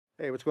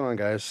Hey, what's going on,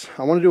 guys?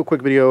 I want to do a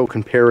quick video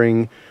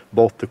comparing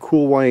both the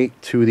cool white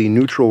to the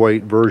neutral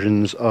white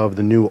versions of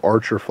the new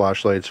Archer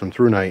flashlights from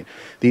Thrunite.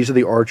 These are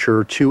the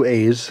Archer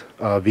 2As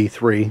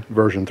V3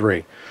 version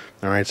 3.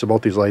 Alright, so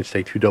both these lights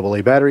take two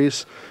AA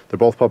batteries. They're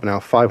both pumping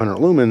out 500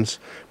 lumens,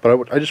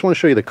 but I just want to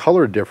show you the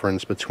color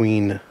difference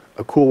between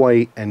a cool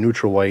white and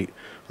neutral white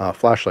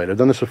flashlight. I've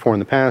done this before in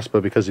the past,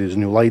 but because of these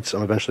new lights,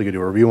 I'm eventually going to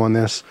do a review on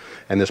this,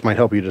 and this might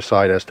help you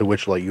decide as to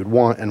which light you'd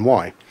want and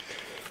why.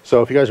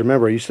 So if you guys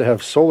remember, I used to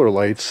have solar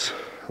lights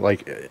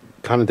like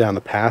kind of down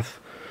the path,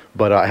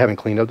 but I haven't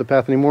cleaned up the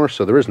path anymore,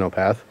 so there is no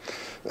path.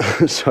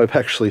 So I've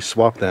actually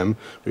swapped them.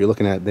 What you're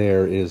looking at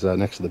there is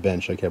next to the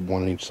bench. I kept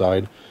one on each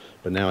side,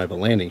 but now I have a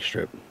landing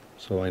strip,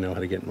 so I know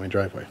how to get in my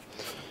driveway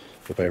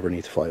if I ever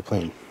need to fly a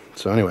plane.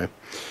 So anyway,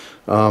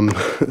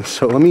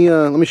 so let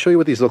me show you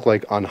what these look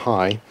like on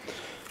high.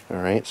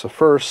 All right, so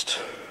first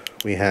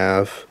we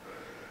have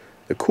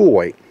the cool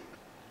white.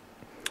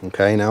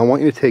 Okay, now I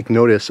want you to take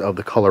notice of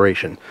the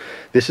coloration.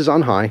 This is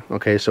on high.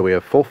 Okay, so we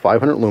have full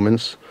 500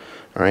 lumens.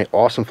 All right,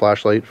 awesome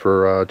flashlight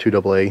for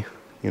 2AA,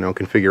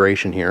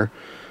 configuration here.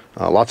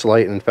 Lots of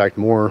light, and in fact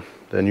more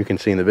than you can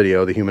see in the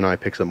video. The human eye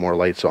picks up more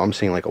light, so I'm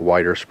seeing like a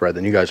wider spread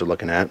than you guys are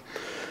looking at.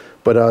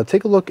 But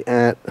take a look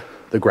at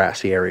the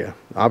grassy area.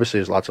 Obviously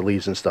there's lots of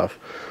leaves and stuff,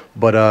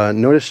 but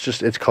notice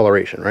just its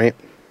coloration, right?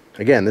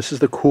 Again, this is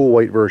the cool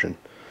white version.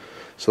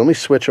 So let me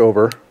switch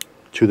over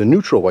to the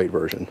neutral white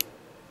version.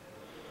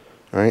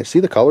 Alright, see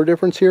the color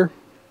difference here?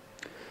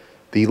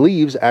 The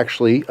leaves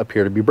actually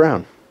appear to be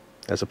brown,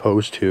 as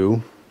opposed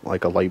to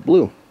like a light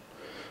blue.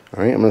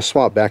 Alright, I'm going to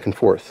swap back and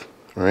forth.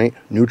 Alright,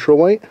 neutral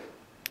white,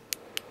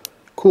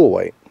 cool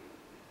white.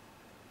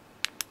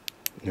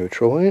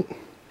 Neutral white,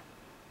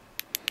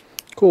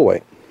 cool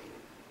white.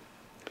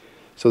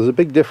 So there's a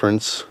big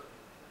difference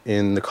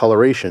in the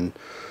coloration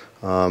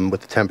with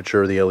the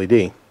temperature of the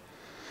LED.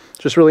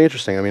 Just really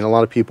interesting. I mean, a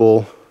lot of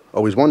people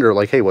always wonder,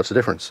 like, hey, what's the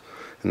difference?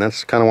 And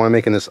that's kind of why I'm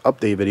making this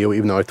update video.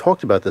 Even though I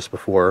talked about this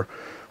before,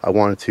 I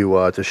wanted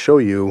to show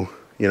you,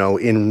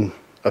 in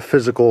a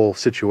physical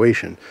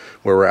situation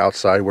where we're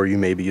outside, where you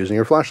may be using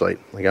your flashlight,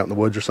 like out in the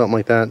woods or something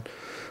like that.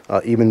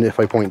 Even if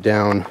I point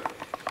down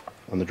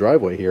on the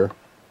driveway here,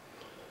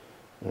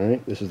 all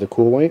right, this is the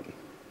cool white,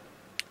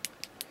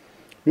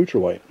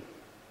 neutral white.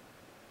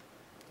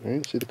 All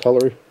right, see the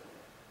color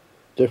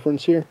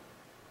difference here?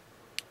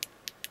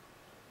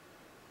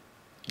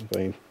 If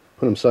I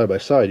put them side by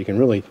side, you can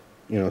really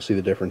see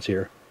the difference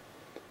here.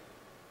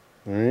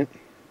 Alright,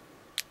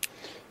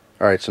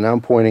 so now I'm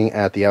pointing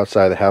at the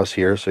outside of the house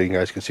here so you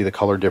guys can see the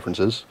color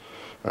differences.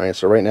 Alright,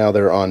 so right now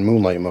they're on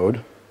moonlight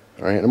mode.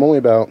 Alright, I'm only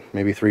about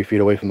maybe 3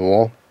 feet away from the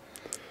wall.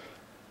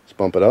 Let's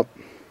bump it up.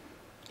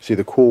 See,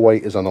 the cool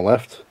white is on the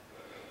left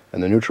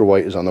and the neutral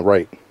white is on the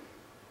right.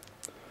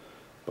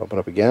 Bump it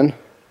up again.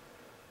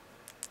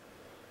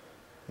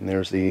 And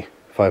there's the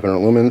 500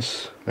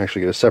 lumens. I'm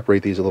actually going to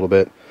separate these a little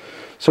bit.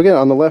 So again,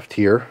 on the left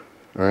here,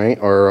 alright,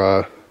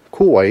 our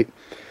cool white,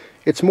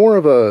 it's more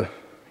of a,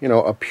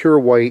 a pure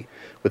white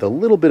with a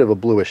little bit of a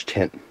bluish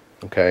tint,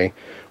 okay?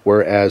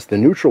 Whereas the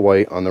neutral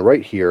white on the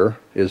right here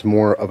is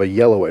more of a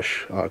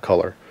yellowish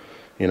color,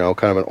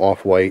 kind of an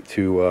off-white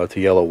to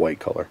yellow-white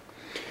color.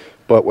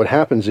 But what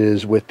happens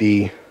is with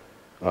the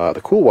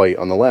cool white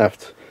on the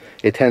left,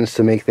 it tends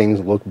to make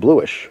things look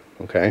bluish,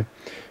 okay?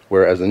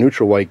 Whereas the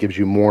neutral white gives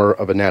you more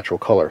of a natural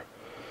color.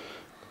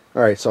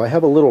 Alright, so I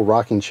have a little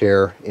rocking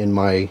chair in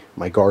my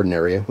garden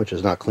area, which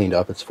is not cleaned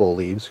up. It's full of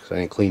leaves, because I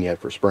didn't clean yet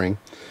for spring.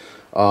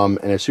 And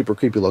it's super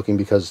creepy looking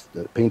because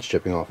the paint's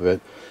chipping off of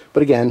it.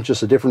 But again,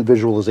 just a different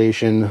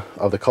visualization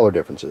of the color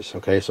differences.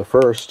 Okay, so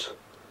first,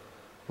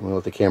 I'm going to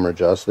let the camera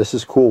adjust. This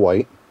is cool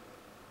white,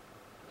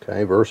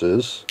 okay,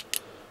 versus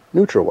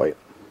neutral white.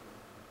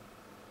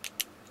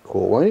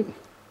 Cool white,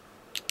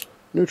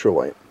 neutral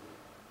white.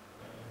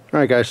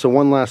 Alright guys, so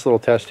one last little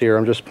test here.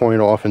 I'm just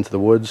pointing off into the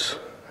woods.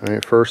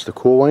 Alright, first the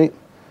cool white.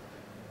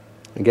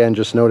 Again,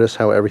 just notice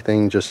how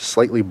everything just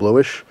slightly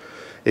bluish.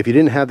 If you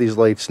didn't have these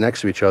lights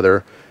next to each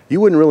other, you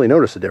wouldn't really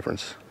notice the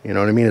difference. You know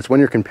what I mean? It's when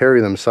you're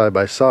comparing them side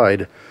by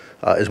side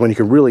is when you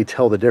can really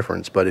tell the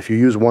difference. But if you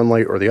use one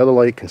light or the other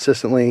light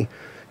consistently,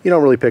 you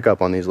don't really pick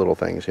up on these little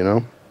things,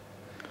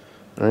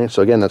 Alright,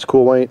 so again, that's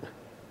cool white.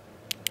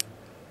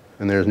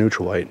 And there's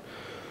neutral white.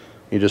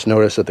 You just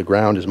notice that the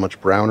ground is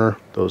much browner.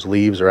 Those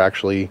leaves are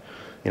actually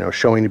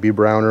showing to be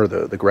browner.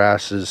 The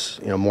grass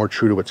is, more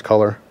true to its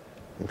color.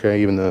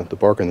 Okay, even the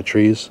bark on the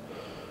trees.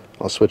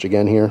 I'll switch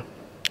again here.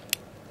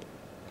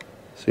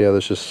 So yeah,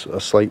 there's just a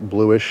slight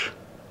bluish,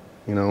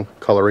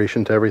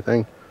 coloration to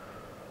everything.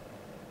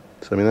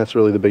 So I mean, that's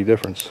really the big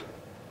difference.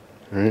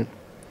 Alright.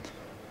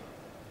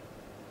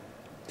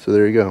 So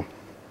there you go.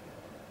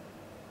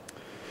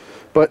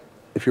 But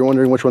if you're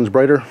wondering which one's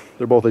brighter,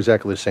 they're both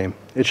exactly the same.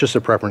 It's just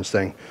a preference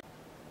thing.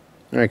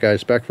 Alright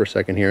guys, back for a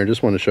second here. I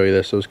just wanted to show you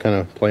this. I was kind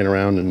of playing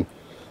around and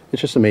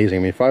it's just amazing.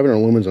 I mean, 500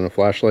 lumens on a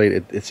flashlight,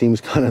 it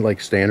seems kind of like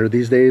standard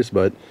these days,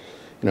 but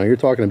you're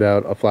talking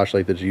about a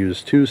flashlight that's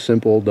used two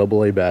simple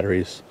AA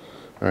batteries.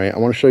 Alright, I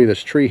want to show you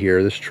this tree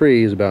here. This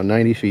tree is about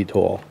 90 feet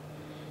tall.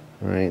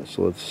 Alright,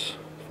 so let's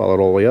follow it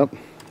all the way up.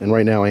 And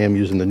right now I am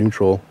using the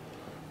neutral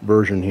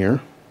version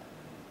here.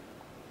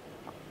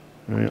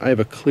 All right, I have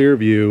a clear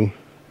view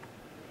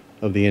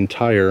of the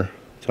entire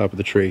top of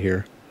the tree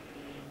here.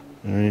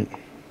 All right,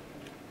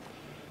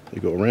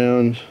 they go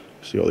around,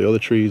 see all the other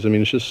trees. I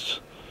mean, it's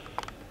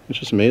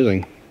just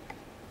amazing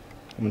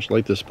how much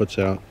light this puts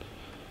out.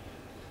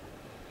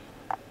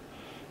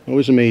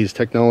 Always amazed,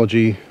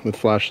 technology with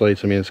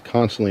flashlights. I mean, it's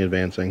constantly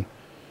advancing,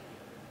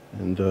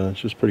 and it's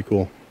just pretty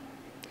cool.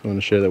 I want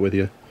to share that with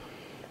you.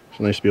 It's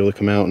nice to be able to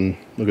come out and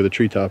look at the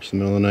treetops in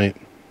the middle of the night.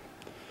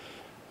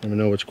 Never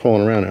know what's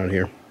crawling around out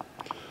here.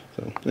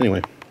 So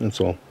anyway,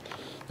 that's all.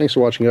 Thanks for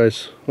watching,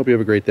 guys. Hope you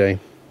have a great day,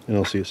 and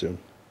I'll see you soon.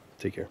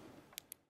 Take care.